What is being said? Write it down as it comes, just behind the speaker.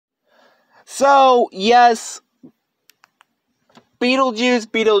So, yes,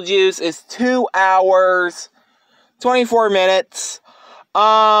 Beetlejuice is 2 hours, 24 minutes.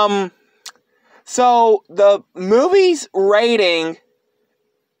 So the movie's rating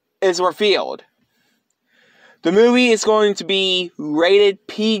is revealed. The movie is going to be rated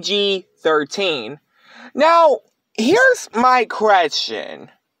PG-13. Now, here's my question.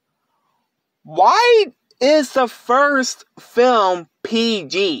 Why is the first film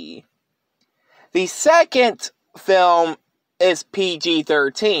PG? The second film is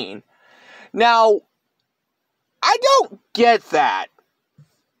PG-13. Now, I don't get that.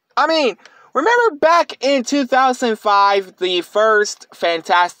 I mean, remember back in 2005, the first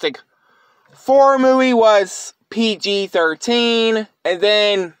Fantastic Four movie was PG-13, and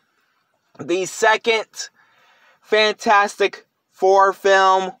then the second Fantastic Four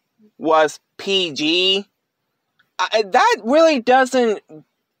film was PG. That really doesn't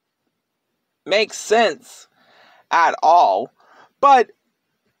make sense at all. But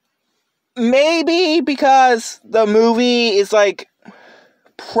maybe because the movie is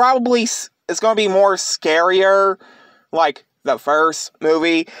probably it's going to be more scarier, like the first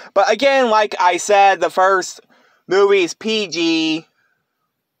movie. But again, like I said, the first movie is PG.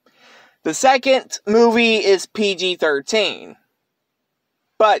 The second movie is PG-13.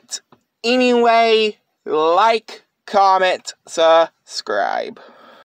 But anyway, like, comment, subscribe.